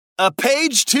A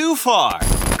page too far.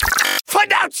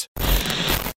 Footnotes!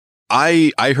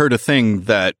 I heard a thing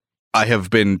that I have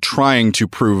been trying to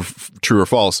prove true or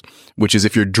false, which is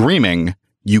if you're dreaming,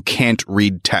 you can't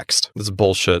read text. This is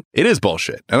bullshit. It is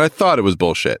bullshit. And I thought it was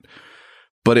bullshit.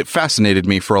 But it fascinated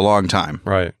me for a long time.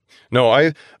 Right. No,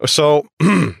 okay,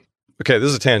 this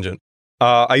is a tangent.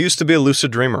 I used to be a lucid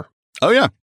dreamer. Oh, yeah.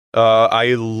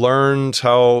 I learned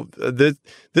how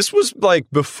this was like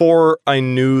before I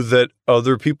knew that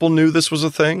other people knew this was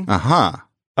a thing. Uh-huh.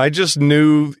 I just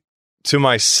knew to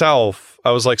myself,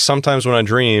 I was like, sometimes when I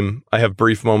dream, I have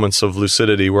brief moments of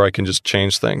lucidity where I can just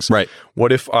change things. Right.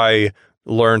 What if I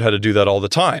learned how to do that all the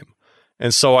time?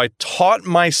 And so I taught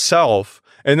myself.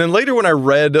 And then later when I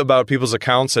read about people's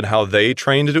accounts and how they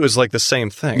trained to do it, was like the same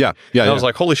thing. Yeah. And I was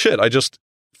like, holy shit, I just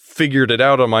figured it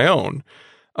out on my own.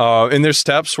 And there's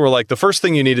steps where like the first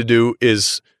thing you need to do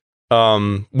is,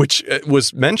 which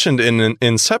was mentioned in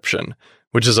Inception,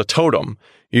 which is a totem.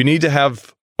 You need to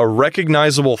have a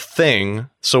recognizable thing.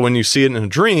 So when you see it in a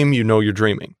dream, you know you're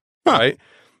dreaming, right?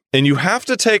 And you have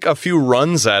to take a few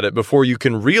runs at it before you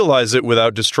can realize it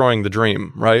without destroying the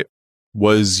dream, right?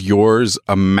 Was yours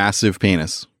a massive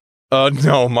penis?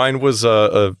 No, mine was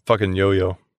a fucking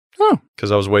yo-yo. Oh.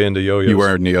 Because I was way into yo-yos. You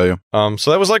were into yo-yo.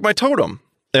 So that was like my totem.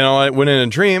 And I went in a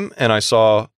dream and I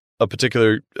saw a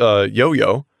particular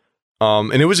yo-yo.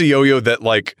 And it was a yo-yo that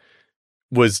like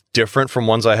was different from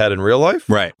ones I had in real life.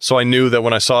 Right. So I knew that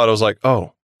when I saw it, I was like,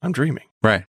 oh, I'm dreaming.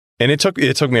 Right. And it took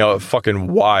me a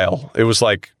fucking while. It was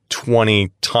like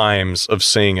 20 times of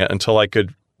seeing it until I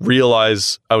could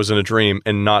realize I was in a dream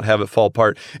and not have it fall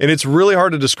apart. And it's really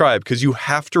hard to describe because you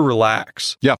have to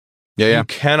relax. Yeah. Yeah. You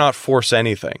cannot force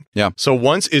anything. Yeah. So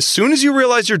as soon as you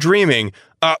realize you're dreaming,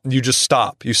 you just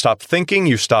stop. You stop thinking,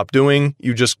 you stop doing,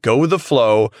 you just go with the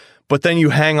flow, but then you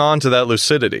hang on to that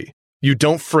lucidity. You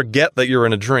don't forget that you're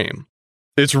in a dream.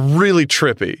 It's really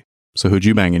trippy. So who'd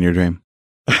you bang in your dream?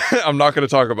 I'm not going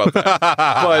to talk about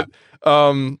that.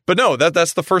 But no,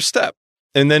 that's the first step.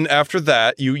 And then after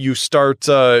that, you start,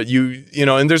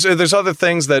 and there's other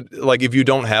things that, like, if you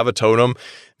don't have a totem,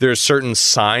 there's certain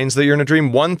signs that you're in a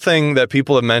dream. One thing that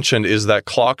people have mentioned is that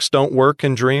clocks don't work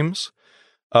in dreams,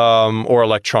 or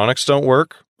electronics don't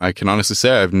work. I can honestly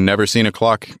say I've never seen a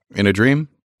clock in a dream,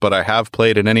 but I have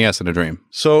played an NES in a dream.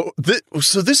 So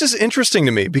this is interesting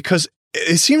to me because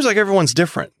it seems like everyone's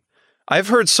different. I've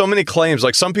heard so many claims,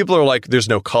 like some people are like, there's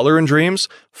no color in dreams.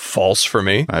 False for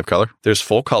me. I have color. There's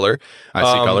full color. I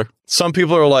see color. Some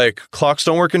people are like, clocks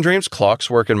don't work in dreams. Clocks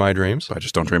work in my dreams. I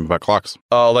just don't dream about clocks.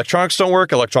 Electronics don't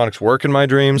work. Electronics work in my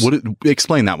dreams.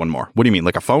 Explain that one more. What do you mean?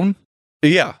 Like a phone?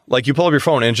 Yeah. Like you pull up your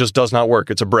phone and it just does not work.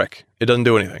 It's a brick. It doesn't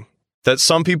do anything. That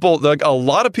some people, like a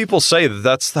lot of people say that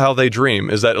that's how they dream,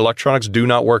 is that electronics do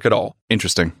not work at all.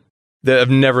 Interesting. I've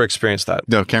never experienced that.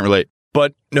 No, can't relate.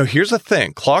 But no, here's the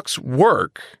thing. Clocks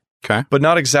work, okay, but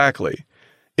not exactly.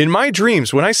 In my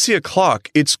dreams, when I see a clock,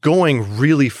 it's going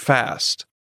really fast.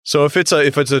 So if it's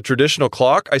a traditional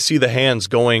clock, I see the hands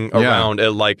going around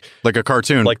at like a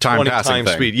cartoon, like time 20 passing times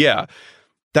thing. speed. Yeah,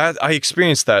 that I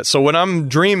experienced that. So when I'm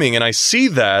dreaming and I see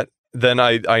that, then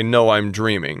I know I'm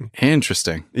dreaming.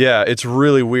 Interesting. Yeah, it's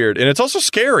really weird, and it's also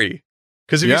scary.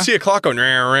 Because if you see a clock going,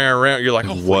 you're like,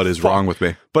 oh, what is wrong with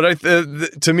me? But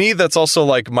to me, that's also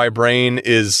like my brain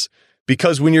is,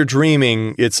 because when you're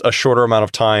dreaming, it's a shorter amount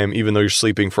of time, even though you're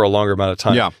sleeping for a longer amount of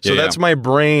time. Yeah. So that's my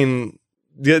brain.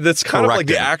 That's kind of like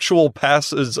the actual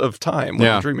passes of time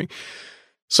when I'm dreaming.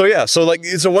 So yeah. So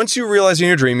once you realize in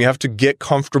your dream, you have to get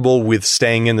comfortable with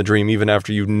staying in the dream, even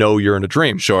after you know you're in a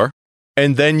dream. Sure.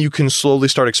 And then you can slowly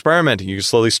start experimenting. You can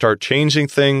slowly start changing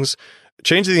things.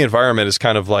 Changing the environment is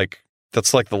kind of like,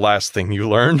 that's like the last thing you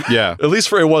learn. Yeah. At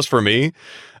least it was for me.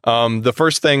 The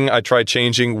first thing I tried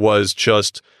changing was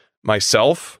just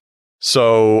myself.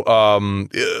 So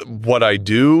what I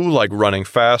do, like running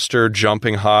faster,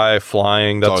 jumping high,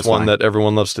 flying, that's one that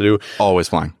everyone loves to do. Always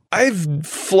flying. I've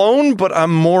flown, but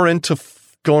I'm more into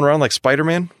going around like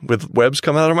Spider-Man with webs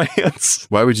coming out of my hands.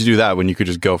 Why would you do that when you could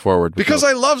just go forward? Because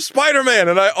I love Spider-Man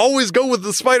and I always go with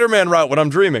the Spider-Man route when I'm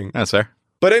dreaming. That's fair.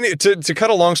 But to cut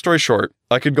a long story short,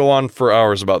 I could go on for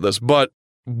hours about this, but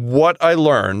what I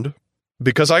learned,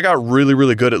 because I got really,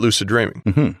 really good at lucid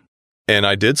dreaming, and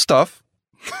I did stuff.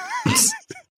 Of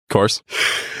course.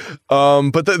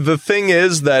 But the thing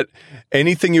is that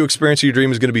anything you experience in your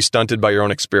dream is going to be stunted by your own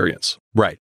experience.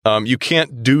 Right. You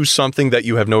can't do something that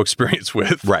you have no experience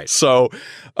with. Right. So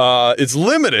it's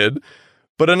limited.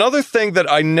 But another thing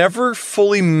that I never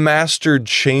fully mastered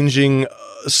changing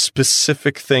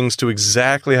specific things to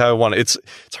exactly how I want it.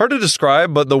 It's hard to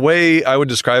describe, but the way I would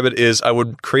describe it is I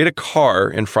would create a car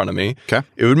in front of me. Okay.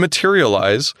 It would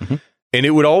materialize. And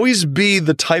it would always be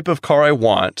the type of car I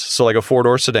want. So like a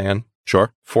 4-door sedan,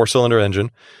 Sure. 4-cylinder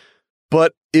engine,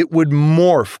 but it would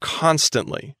morph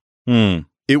constantly.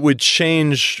 It would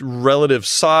change relative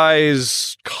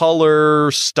size,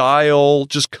 color, style,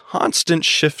 just constant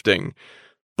shifting.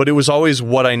 But it was always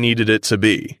what I needed it to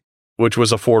be, which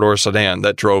was a 4-door sedan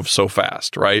that drove so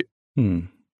fast, right? And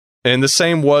the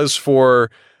same was for,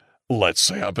 let's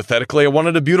say hypothetically, I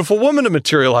wanted a beautiful woman to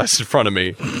materialize in front of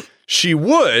me. She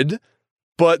would,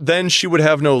 but then she would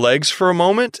have no legs for a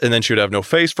moment, and then she would have no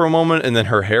face for a moment, and then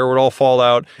her hair would all fall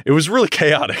out. It was really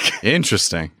chaotic.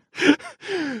 Interesting.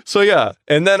 So yeah,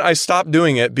 and then I stopped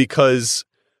doing it because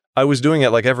I was doing it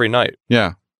like every night.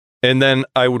 Yeah. And then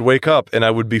I would wake up and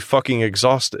I would be fucking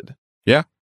exhausted. Yeah.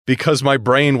 Because my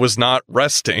brain was not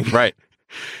resting. Right.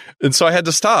 And so I had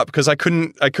to stop because I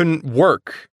couldn't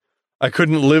work. I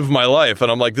couldn't live my life.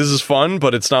 And I'm like, this is fun,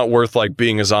 but it's not worth like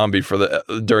being a zombie for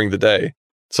during the day.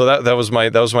 So that was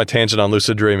my tangent on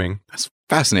lucid dreaming. That's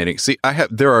fascinating. See,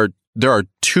 there are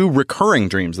 2 recurring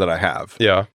dreams that I have.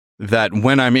 Yeah. That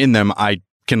when I'm in them, I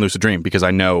can lucid dream because I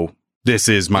know this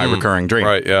is my recurring dream.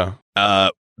 Right, yeah.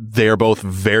 They are both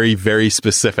very, very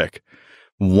specific.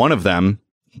 One of them,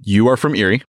 you are from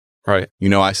Erie. Right. You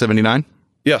know I-79?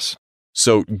 Yes.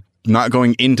 So not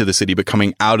going into the city, but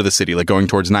coming out of the city, like going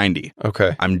towards 90.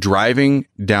 Okay. I'm driving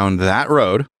down that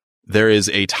road. There is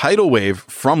a tidal wave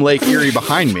from Lake Erie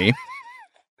behind me.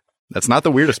 That's not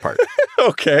the weirdest part.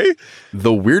 Okay.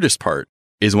 The weirdest part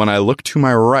is when I look to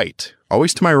my right,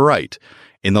 always to my right,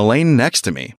 in the lane next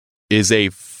to me is a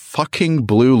fucking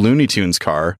blue Looney Tunes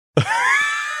car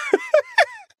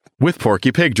with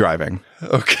Porky Pig driving.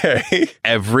 Okay.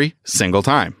 Every single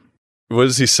time. What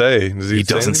does he say? He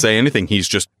doesn't say anything. He's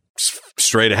just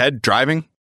straight ahead driving,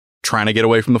 trying to get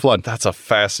away from the flood. That's a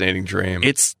fascinating dream.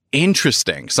 It's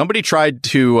interesting. Somebody tried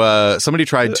to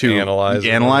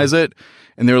analyze it,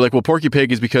 and they were like, well, Porky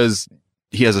Pig is because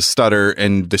he has a stutter,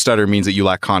 and the stutter means that you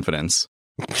lack confidence.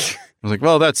 I was like,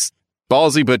 well, that's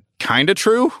ballsy, but kind of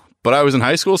true. But I was in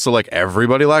high school, so like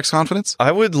everybody lacks confidence.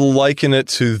 I would liken it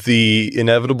to the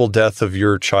inevitable death of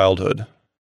your childhood.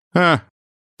 Huh.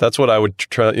 That's what I would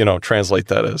translate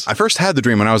that as. I first had the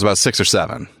dream when I was about 6 or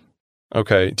 7.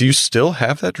 Okay. Do you still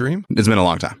have that dream? It's been a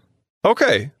long time.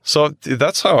 Okay. So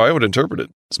that's how I would interpret it.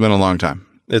 It's been a long time.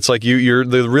 It's like you're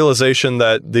the realization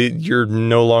that you're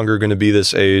no longer going to be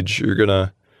this age. You're going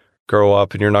to grow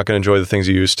up and you're not going to enjoy the things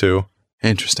you used to.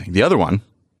 Interesting. The other one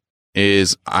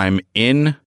is I'm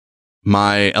in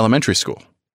my elementary school.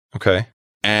 Okay.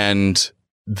 And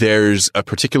there's a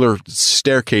particular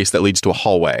staircase that leads to a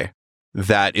hallway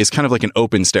that is kind of like an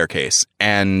open staircase.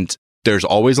 And there's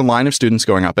always a line of students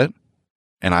going up it.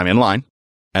 And I'm in line.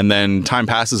 And then time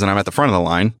passes and I'm at the front of the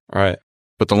line. All right.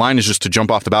 But the line is just to jump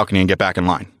off the balcony and get back in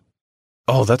line.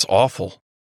 Oh, that's awful.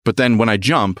 But then when I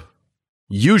jump,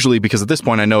 usually because at this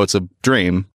point I know it's a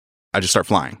dream, I just start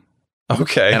flying.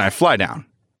 Okay. And I fly down.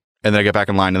 And then I get back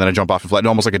in line and then I jump off and fly.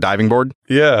 Almost like a diving board.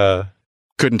 Yeah.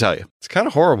 Couldn't tell you. It's kind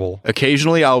of horrible.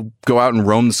 Occasionally I'll go out and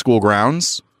roam the school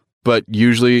grounds. But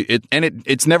usually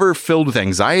it's never filled with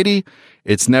anxiety.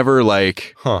 It's never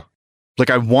like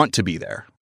I want to be there.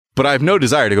 But I have no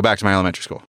desire to go back to my elementary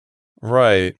school.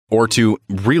 Right. Or to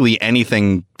really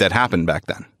anything that happened back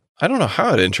then. I don't know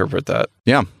how to interpret that.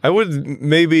 Yeah. I would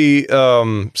maybe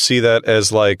see that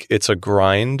as like it's a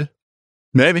grind.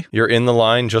 Maybe. You're in the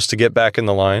line just to get back in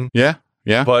the line. Yeah.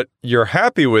 Yeah. But you're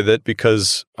happy with it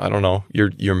because, I don't know,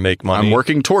 you make money. I'm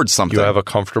working towards something. You have a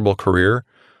comfortable career.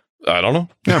 I don't know.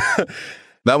 Yeah.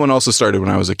 That one also started when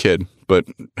I was a kid, but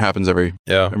happens every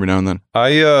now and then.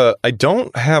 I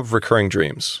don't have recurring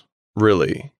dreams,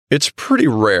 really. It's pretty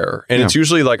rare. And it's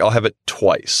usually like I'll have it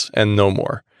twice and no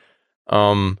more.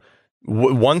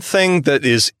 One thing that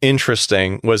is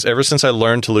interesting was ever since I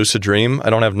learned to lucid dream, I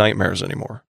don't have nightmares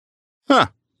anymore. Huh.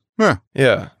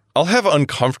 Yeah. I'll have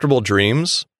uncomfortable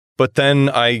dreams, but then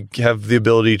I have the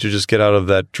ability to just get out of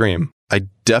that dream. I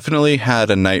definitely had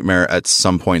a nightmare at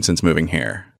some point since moving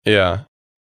here. Yeah.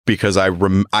 Because I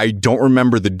don't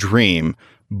remember the dream,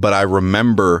 but I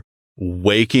remember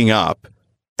waking up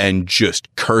and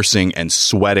just cursing and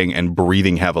sweating and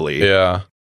breathing heavily. Yeah.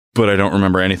 But I don't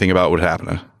remember anything about what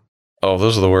happened. Oh,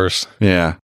 those are the worst.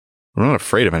 Yeah. I'm not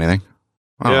afraid of anything.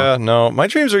 Yeah, no. My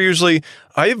dreams are usually,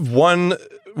 I have one,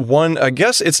 I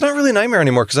guess it's not really a nightmare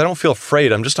anymore because I don't feel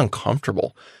afraid. I'm just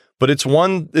uncomfortable. But it's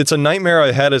a nightmare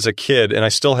I had as a kid and I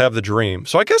still have the dream.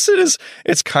 So I guess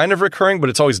it's kind of recurring, but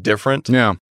it's always different.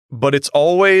 Yeah. But it's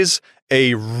always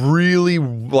a really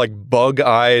like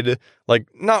bug-eyed, like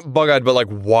not bug-eyed, but like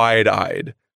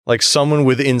wide-eyed. Like someone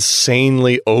with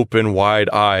insanely open, wide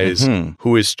eyes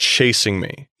who is chasing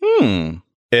me.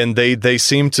 and they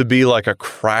seem to be like a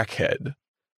crackhead.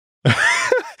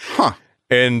 Huh.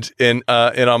 And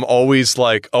I'm always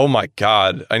like, oh my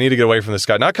God, I need to get away from this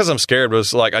guy. Not because I'm scared, but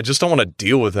it's like, I just don't want to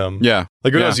deal with him. Yeah.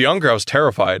 Like when I was younger, I was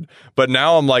terrified. But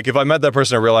now I'm like, if I met that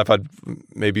person in real life, I'd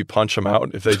maybe punch him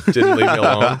out if they didn't leave me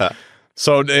alone.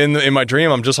 So in my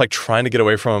dream, I'm just like trying to get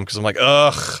away from him because I'm like,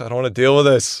 ugh, I don't want to deal with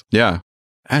this. Yeah.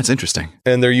 That's interesting.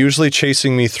 And they're usually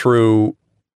chasing me through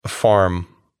a farm.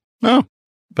 Oh.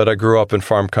 But I grew up in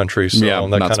farm country, so Yeah, that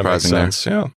not kind of makes surprising sense.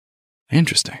 Yeah.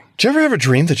 Interesting. Do you ever have a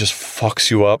dream that just fucks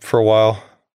you up for a while?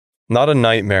 Not a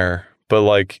nightmare, but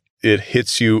like it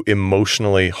hits you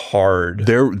emotionally hard.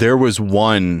 There was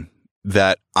one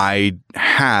that I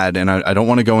had, and I don't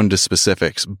want to go into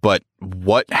specifics, but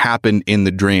what happened in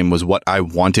the dream was what I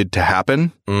wanted to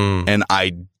happen, and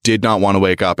I did not want to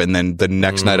wake up. And then the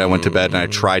next night I went to bed and I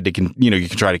tried to, you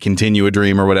can try to continue a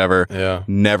dream or whatever. Yeah.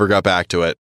 Never got back to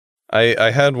it.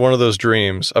 I had one of those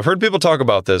dreams. I've heard people talk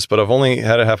about this, but I've only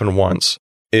had it happen once.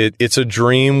 It's a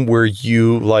dream where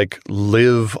you like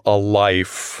live a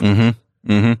life and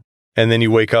then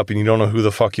you wake up and you don't know who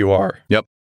the fuck you are. Yep.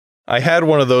 I had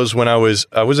one of those when I was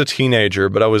a teenager,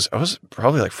 but I was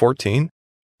probably like 14,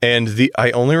 and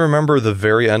I only remember the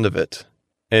very end of it.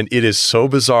 And it is so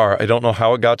bizarre. I don't know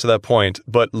how it got to that point,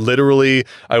 but literally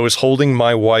I was holding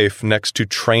my wife next to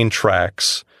train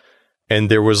tracks. And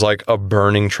there was like a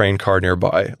burning train car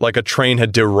nearby. Like a train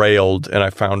had derailed and I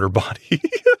found her body.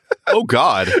 Oh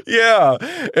God. Yeah.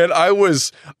 And I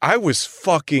was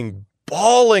fucking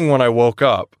bawling when I woke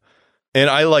up. And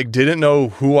I like didn't know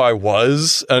who I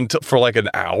was until for like an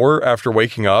hour after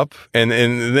waking up. And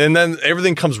then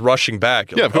everything comes rushing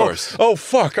back. You're Yeah, like, of course. Oh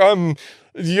fuck, I'm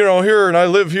here and I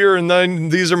live here and then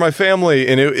these are my family.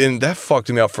 And that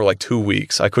fucked me up for like 2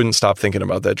 weeks. I couldn't stop thinking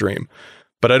about that dream.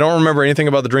 But I don't remember anything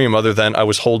about the dream other than I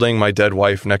was holding my dead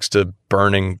wife next to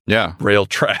burning rail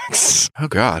tracks. Oh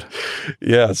God.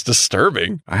 Yeah, it's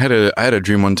disturbing. I had a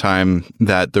dream one time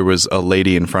that there was a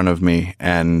lady in front of me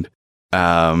and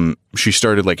she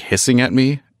started like hissing at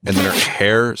me and then her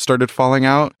hair started falling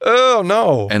out. Oh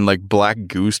no. And like black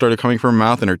goo started coming from her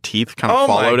mouth and her teeth kind of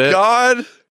followed it. Oh my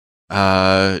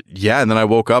God. Yeah, and then I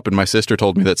woke up and my sister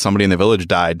told me that somebody in the village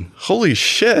died. Holy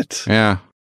shit. Yeah.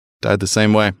 Died the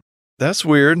same way. That's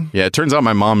weird. Yeah, it turns out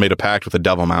my mom made a pact with the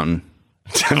Devil Mountain.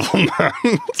 Devil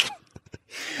Mountain.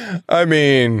 I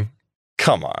mean,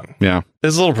 come on. Yeah.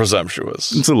 It's a little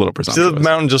presumptuous. It's a little presumptuous. The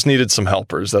mountain just needed some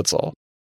helpers, that's all.